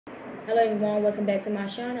Hello everyone, welcome back to my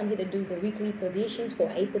channel. I'm here to do the weekly predictions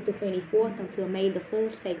for April the 24th until May the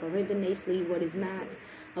 1st. Take a resonates, leave what is not.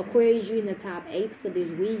 Aquarius, you in the top 8 for this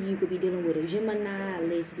week. You could be dealing with a Gemini.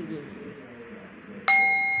 Let's begin.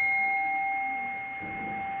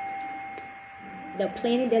 The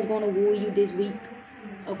planet that's going to rule you this week,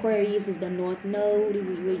 Aquarius, is the North Node. This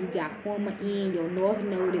is where you got karma in. Your North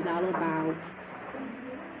Node is all about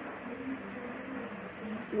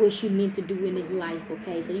what you meant to do in this life,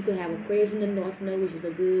 okay? So you could have Aquarius in the North Node, which is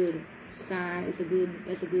a good sign. That's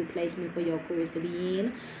a good placement for your Aquarius to be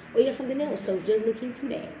in. Or you have something else, so just look into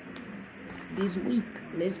that. This week,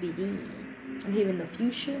 let's begin. I'm here in the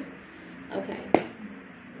future. Okay.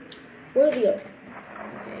 What are the, okay,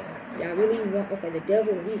 y'all really want, okay, the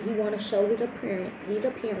devil, he want to show his appearance,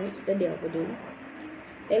 the devil do.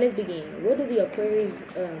 Okay, let's begin. What do the Aquarius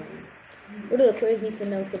need to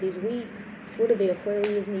know for this week? What do the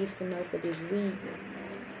Aquarius need to know for this week?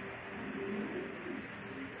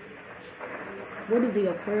 What do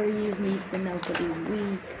the Aquarius need to know for this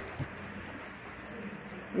week?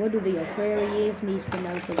 What do the Aquarius need to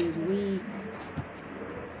know for this week?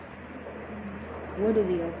 What do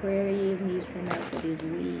the Aquarius need to know for this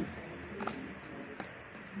week?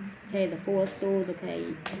 Okay, the Four of Swords,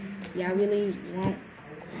 okay. Y'all really want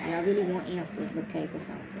answers, okay, for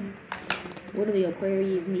something. What do the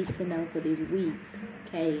Aquarius needs to know for this week?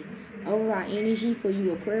 Okay. Overall energy for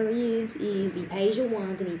you Aquarius is the Page of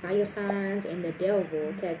Wands and the fire signs and the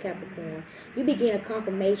devil, okay, Capricorn. You begin a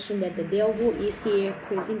confirmation that the devil is here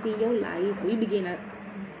present in your life. You begin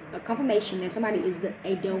a confirmation that somebody is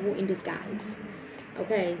a devil in disguise.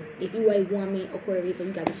 Okay. If you a woman Aquarius, so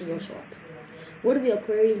you got this in your chart. What do the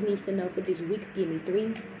Aquarius needs to know for this week? Give me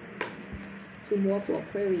 3. 2 more for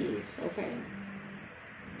Aquarius. Okay.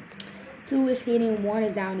 2 is hidden, 1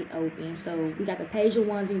 is out in the open. So we got the Page of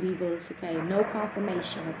Wands in reverse, okay? No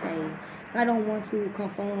confirmation, okay? I don't want to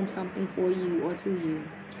confirm something for you or to you.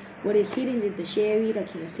 What is hidden is the Chariot, a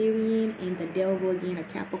Cancerian, and the devil again, a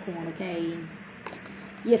Capricorn, okay?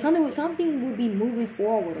 Yeah, something will be moving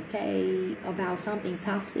forward, okay? About something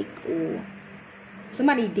toxic or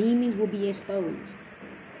somebody demons will be exposed,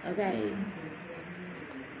 okay?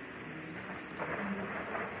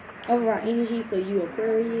 Overall energy for you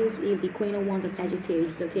Aquarius is the Queen of Wands or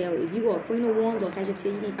Sagittarius. Okay, if you are a Queen of Wands or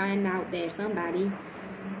Sagittarius, you find out that somebody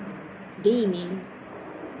demon.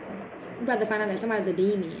 You about to find out that somebody's a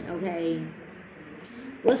demon. Okay,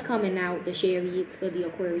 what's coming out? The Chariots for the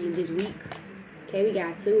Aquarius this week. Okay, we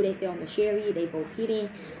got 2. They fell on the Chariot. They both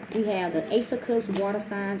hidden. We have the Ace of Cups, water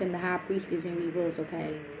signs, and the High Priestess in reverse.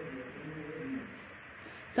 Okay.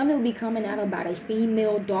 Something will be coming out about a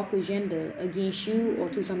female darker gender against you or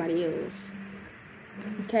to somebody else.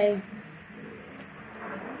 Okay.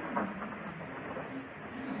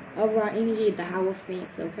 Overall energy is the Hierophant.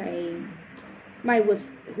 Okay.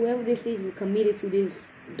 Whoever this is was committed to this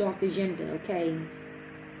darker gender. Okay.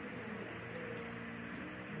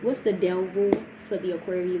 What's the devil for the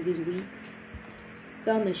Aquarius this week?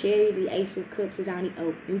 From the Chariot, the Ace of Cups is on the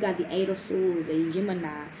oak. You got the 8 of Swords, the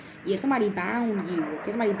Gemini. Yeah, somebody bound you,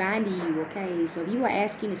 okay? Somebody binded you, okay? So if you were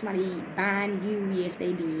asking if somebody bind you, yes,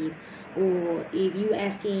 they did. Or if you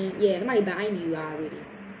asking, yeah, somebody bind you already.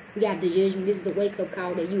 We got the Judgment. This is the wake-up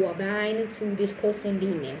call that you are binding to this cursing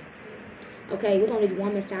demon. Okay, what's on this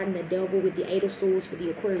woman's side and the devil with the 8 of Swords for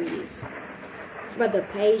the Aquarius? It's about the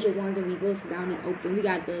Page of Wands in reverse down the open. We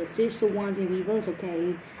got the 6 of Wands in reverse,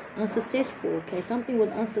 okay? Unsuccessful, okay? Something was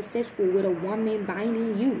unsuccessful with a woman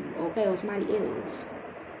binding you, okay? Or somebody else.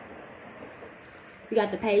 We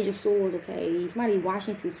got the Page of Swords, okay? Somebody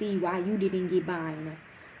watching to see why you didn't get bind.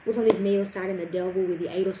 What's on this male side and the devil with the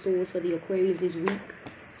 8 of Swords for the Aquarius this week?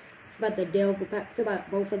 It's about the devil. It's about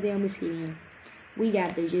both of them is hidden. We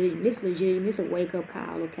got the Judgment. This is the Judgment. This is a wake-up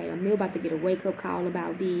call, okay? A male about to get a wake-up call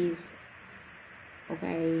about this.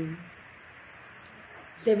 Okay.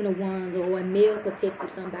 7 of Wands, or a male protected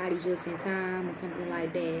somebody just in time or something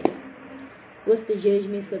like that. What's the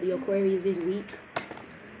Judgments for the Aquarius this week?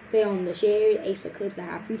 Fell on the Chariot, Ace of Cups, the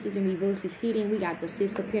High Priestess in reverse is hidden. We got the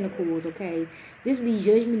 6 of Pentacles, okay? This is the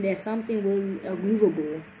judgment that something was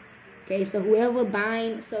agreeable. Okay, so whoever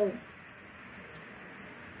bind, so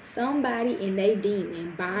somebody and they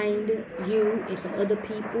demon bind you and some other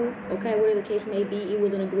people, okay, whatever the case may be, it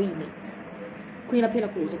was an agreement. Queen of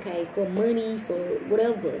Pentacles, okay, for money, for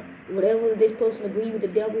whatever this person agreed with the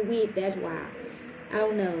devil with, that's why. I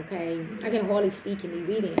don't know, okay? I can hardly speak in these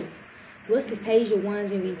readings. What's this Page of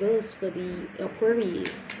Wands in reverse for the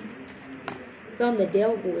Aquarius? From the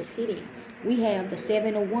devil is hidden. We have the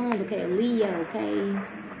 7 of Wands, okay, a Leo, okay?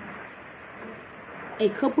 a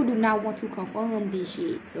couple do not want to confirm these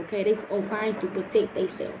shits, okay? They are trying to protect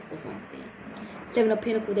themselves or something. Seven of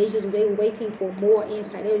Pentacles, they were waiting for more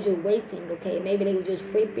insight. They were just waiting, okay? Maybe they were just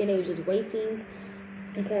flipping, they were just waiting.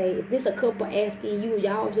 Okay, if this a couple asking you,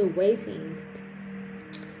 y'all just waiting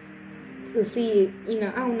to see, you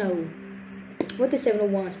know, I don't know. What the Seven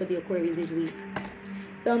of Wands for the Aquarius this week?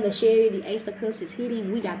 From the Chariot, the Ace of Cups is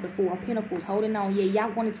hitting. We got the Four of Pentacles holding on. Yeah,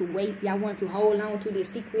 y'all wanted to wait. Y'all wanted to hold on to this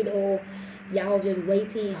secret, or y'all just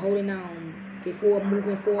waiting, holding on before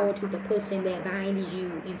moving forward to the person that binded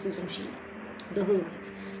you into some shit. The Hood.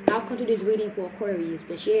 I'll come to this reading for Aquarius.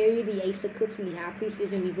 The Chariot, the Ace of Cups, and the High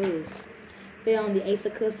Priestess in reverse. Fell on the Ace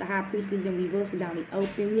of Cups, the High Priestess in reverse, down the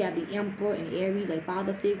open. We have the Emperor and Aries, a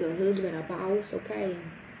father figure, a husband, a boss, okay?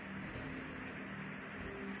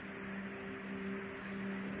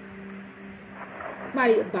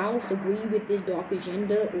 Somebody boss agree with this dark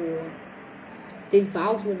agenda, or this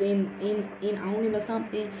boss was in on it or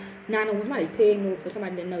something. Now, no, somebody's paranoid for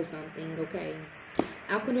somebody to know something, okay?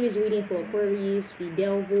 I'll come to this reading for Aquarius, the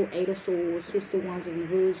Devil, Eight of Swords, Sister Wands in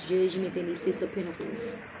reverse, Judgment, and the Six of Pentacles.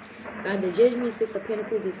 The Judgment, Six of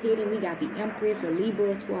Pentacles is hidden. We got the Empress, the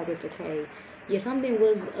Libra, Taurus, okay? Yeah, something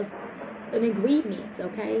was an agreement,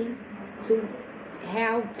 okay? To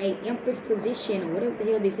have a Empress position, or whatever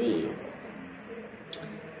the hell this is.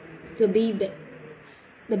 To be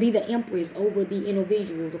the Empress over the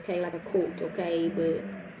individuals, okay? Like a cult, okay? But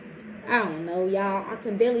I don't know, y'all. I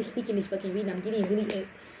can barely speak in this fucking reading. I'm getting really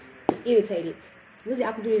irritated. What's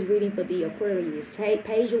I can do this reading for the Aquarius?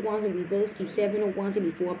 Page of Wands in reverse, the Seven of Wands and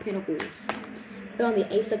the Four of Pentacles. Found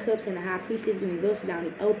the Ace of Cups and the High Priestess in reverse, down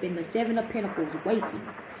the open. The Seven of Pentacles waiting.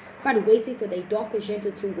 Probably waiting for their dark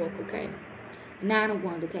agenda to work, okay? Nine of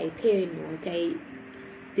Wands, okay? Paranoid, okay?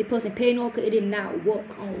 The person paranoid because it did not work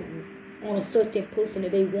on a certain person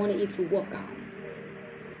that they wanted it to work on.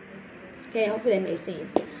 Okay, hopefully that makes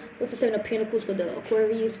sense. What's the Seven of Pentacles for the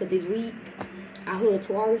Aquarius for this week? I heard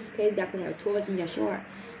Taurus, okay? You got to have Taurus in your chart.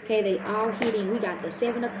 Okay, they all hitting. We got the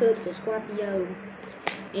Seven of Cups, a Scorpio,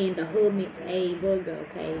 and the Hermit, a Virgo,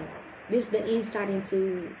 okay? This is the insight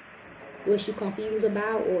into what you're confused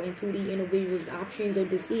about, or into the individual's options or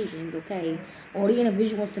decisions, okay? Or the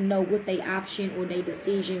individual wants to know what they option or their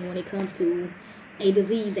decision when it comes to a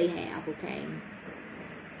disease they have, okay?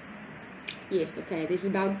 Yes, okay, this is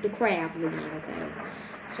about the crabs again, okay?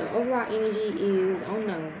 So overall energy is, I don't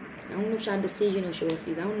know if y'all decision or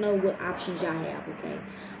choices. I don't know what options y'all have, okay?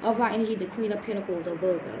 Overall energy, the Queen of Pentacles, the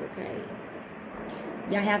Virgo, okay?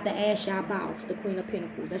 Y'all have to ask y'all boss, the Queen of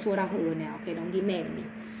Pentacles. That's what I heard now, okay? Don't get mad at me.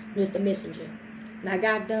 Just the messenger. When I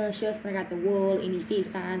got done shuffling, I got the World, any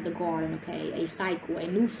fifth sign, the Garden, okay? A cycle. A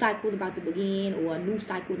new cycle is about to begin, or a new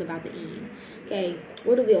cycle is about to end. Okay?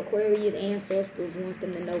 What do the Aquarius ancestors want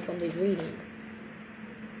them to know from this reading?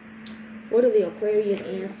 What do the Aquarius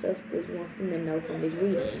ancestors want them to know from this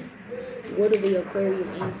reading? What do the Aquarius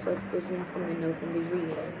ancestors want them to know from this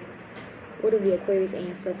reading? What do the Aquarius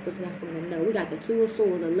ancestors want them to know? We got the Two of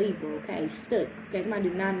Swords, the Libra, okay? Stuck. Okay, somebody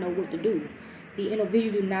do not know what to do. The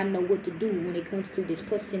individual do not know what to do when it comes to this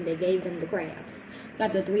person that gave them the crabs.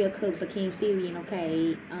 Got the Three of Cups, a Cancerian,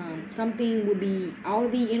 okay? Something will be, all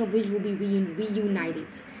of the individuals will be reunited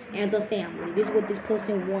as a family. This is what this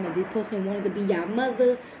person wanted. This person wanted to be your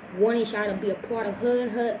mother, wanted y'all to be a part of her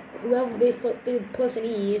and her, whoever this person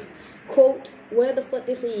is, quote, whatever the fuck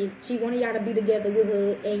this is, she wanted y'all to be together with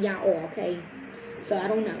her, and y'all are, okay? So, I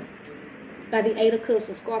don't know. Got the Eight of Cups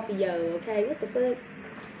of Scorpio, okay? What the fuck?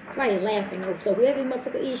 Somebody laughing, though. So, whoever this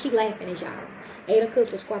motherfucker is, she laughing at y'all. Eight of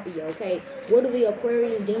Cups of Scorpio, okay? What do the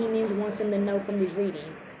Aquarius demons want them to know from this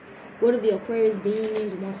reading? What do the Aquarius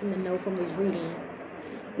demons want them to know from this reading?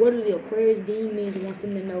 What do the Aquarius demons want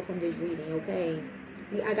them to know from this reading, okay?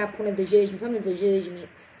 I got point of the Judgment. Some of the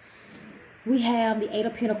Judgments. We have the Eight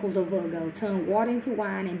of Pentacles of Virgo. Turn water into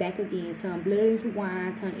wine and back again. Turn blood into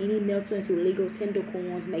wine. Turn any melter into legal tender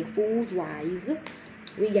coins. Make fools rise.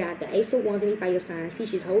 We got the Ace of Wands in the fire sign.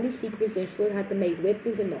 Teaches holy secrets and shows how to make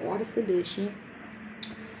weapons in the art of seduction.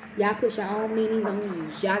 Y'all put your own meanings on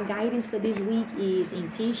these. Y'all guidance for this week is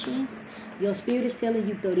intentions. Your spirit is telling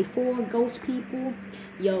you 34 ghost people.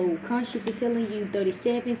 Your conscience is telling you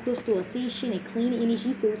 37 crystal ascension and clean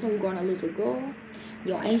energy food from regarding a little girl.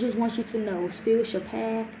 Your angels want you to know spiritual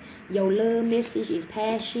path. Your love message is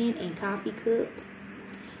passion and coffee cup.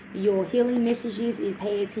 Your healing messages is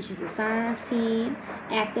pay attention to signs 10,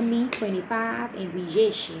 after me 25, and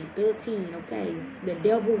rejection 13. Okay, the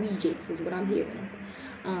devil rejects is what I'm hearing.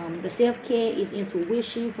 The self-care is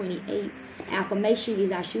intuition 28. Affirmation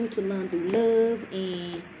is I choose to learn through love,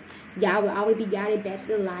 and y'all will always be guided back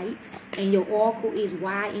to the light. And your oracle is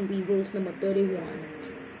Y in reverse number 31.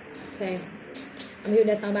 Okay. I'm hearing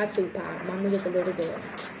that song about Tupac. Mama just a little girl.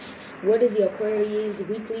 What is the Aquarius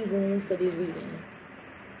weekly wound for this reading?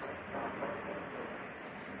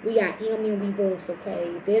 We got M in reverse,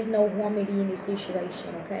 okay? There's no harmony in this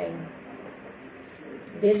situation, okay?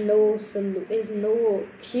 There's no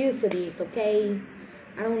cure for this, okay?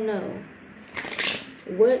 I don't know.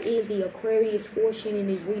 What is the Aquarius fortune in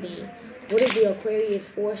this reading? What is the Aquarius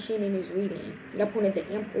fortune in this reading? Y'all pointed at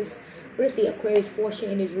the Empress. What is the Aquarius fortune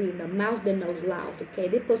in this reading? The mouse that knows loud, okay?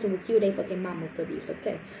 This person will kill their fucking mama for this,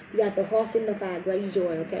 okay? We got the horse in the fire, great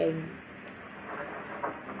joy, okay?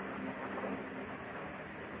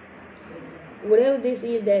 Whatever this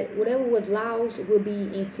is, whatever was lost will be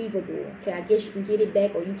irretrievable, okay? I guess you can get it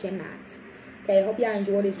back or you cannot. Okay, I hope y'all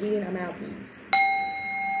enjoyed this reading. I'm out. Peace.